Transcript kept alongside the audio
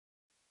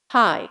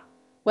Hi,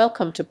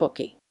 welcome to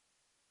Bookie.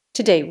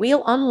 Today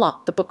we'll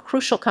unlock the book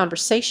Crucial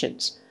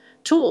Conversations,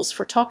 Tools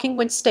for Talking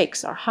When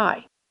Stakes Are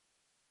High.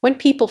 When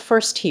people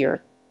first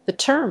hear the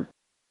term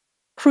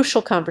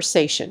crucial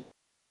conversation,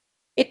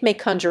 it may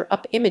conjure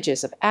up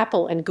images of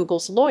Apple and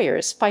Google's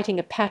lawyers fighting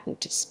a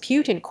patent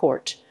dispute in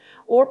court,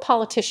 or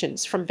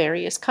politicians from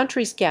various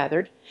countries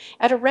gathered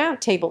at a round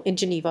table in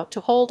Geneva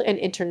to hold an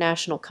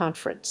international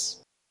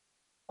conference.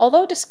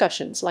 Although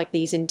discussions like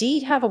these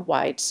indeed have a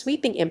wide,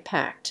 sweeping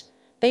impact,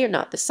 they are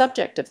not the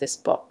subject of this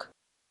book.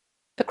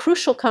 The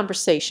crucial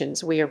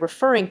conversations we are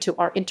referring to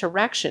are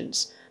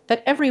interactions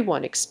that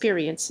everyone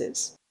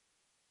experiences.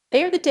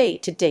 They are the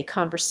day-to-day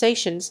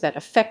conversations that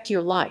affect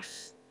your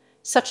life,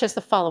 such as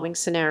the following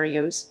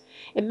scenarios.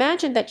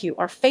 Imagine that you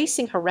are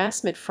facing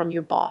harassment from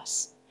your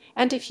boss,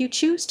 and if you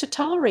choose to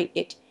tolerate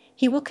it,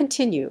 he will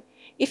continue.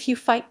 If you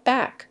fight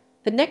back,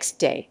 the next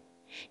day,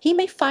 he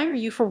may fire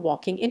you for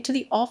walking into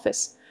the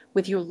office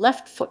with your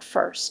left foot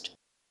first.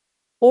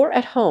 Or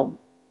at home,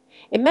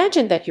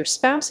 imagine that your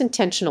spouse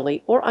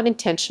intentionally or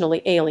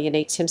unintentionally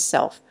alienates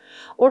himself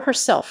or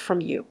herself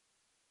from you.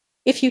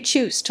 If you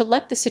choose to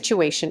let the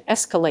situation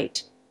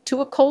escalate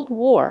to a cold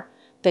war,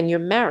 then your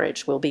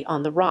marriage will be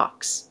on the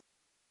rocks.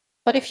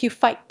 But if you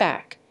fight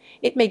back,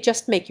 it may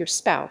just make your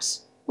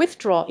spouse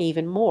withdraw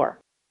even more.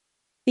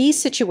 These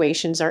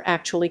situations are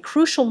actually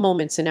crucial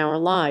moments in our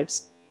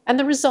lives, and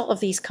the result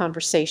of these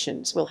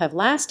conversations will have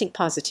lasting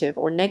positive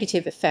or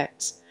negative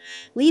effects,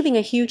 leaving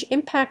a huge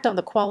impact on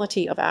the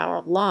quality of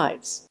our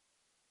lives.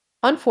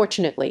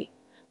 Unfortunately,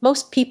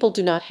 most people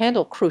do not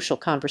handle crucial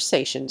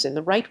conversations in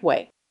the right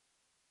way.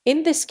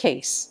 In this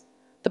case,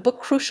 the book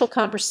Crucial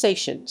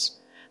Conversations,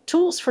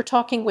 Tools for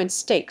Talking When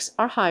Stakes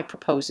Are High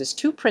proposes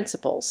two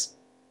principles: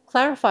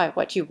 clarify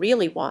what you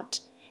really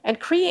want, and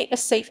create a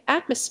safe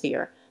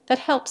atmosphere that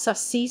helps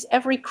us seize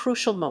every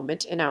crucial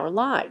moment in our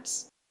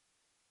lives.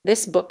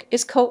 This book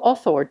is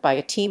co-authored by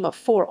a team of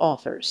 4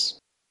 authors.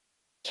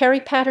 Carrie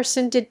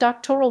Patterson did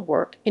doctoral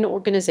work in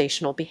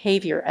organizational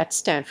behavior at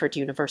Stanford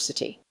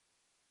University.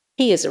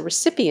 He is a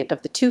recipient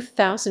of the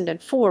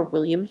 2004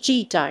 William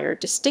G. Dyer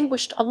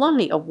Distinguished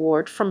Alumni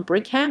Award from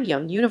Brigham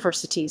Young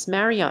University's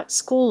Marriott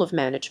School of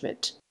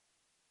Management.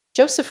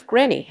 Joseph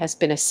Grenny has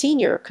been a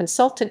senior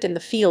consultant in the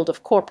field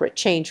of corporate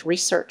change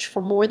research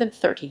for more than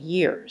 30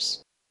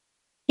 years.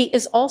 He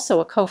is also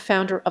a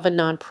co-founder of a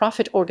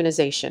nonprofit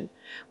organization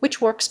which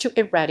works to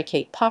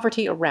eradicate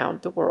poverty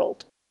around the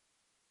world.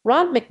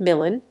 Ron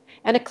McMillan,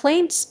 an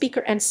acclaimed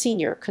speaker and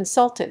senior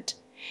consultant,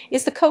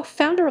 is the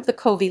co-founder of the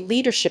Covey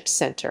Leadership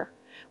Center,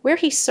 where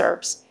he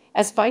serves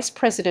as Vice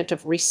President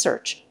of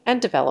Research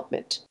and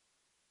Development.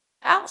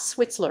 Al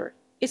Switzler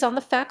is on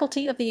the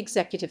faculty of the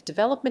Executive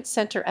Development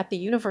Center at the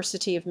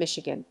University of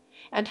Michigan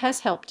and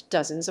has helped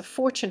dozens of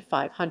Fortune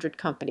 500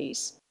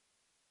 companies.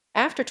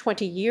 After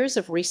 20 years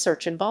of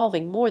research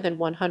involving more than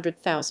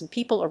 100,000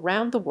 people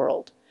around the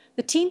world,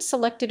 the team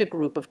selected a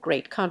group of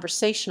great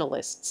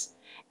conversationalists,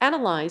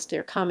 analyzed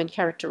their common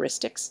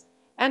characteristics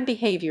and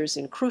behaviors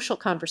in crucial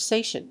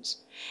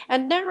conversations,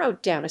 and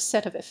narrowed down a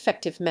set of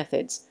effective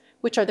methods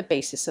which are the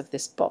basis of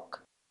this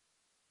book.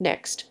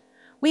 Next,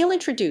 we'll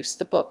introduce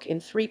the book in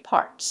 3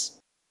 parts.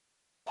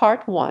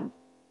 Part 1.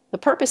 The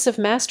purpose of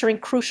mastering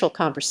crucial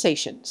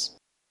conversations.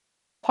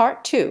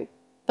 Part 2.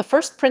 The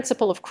first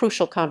principle of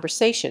crucial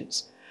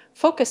conversations.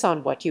 Focus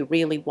on what you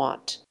really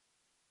want.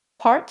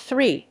 Part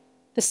 3.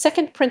 The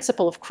second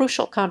principle of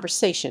crucial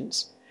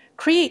conversations.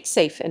 Create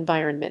safe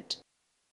environment.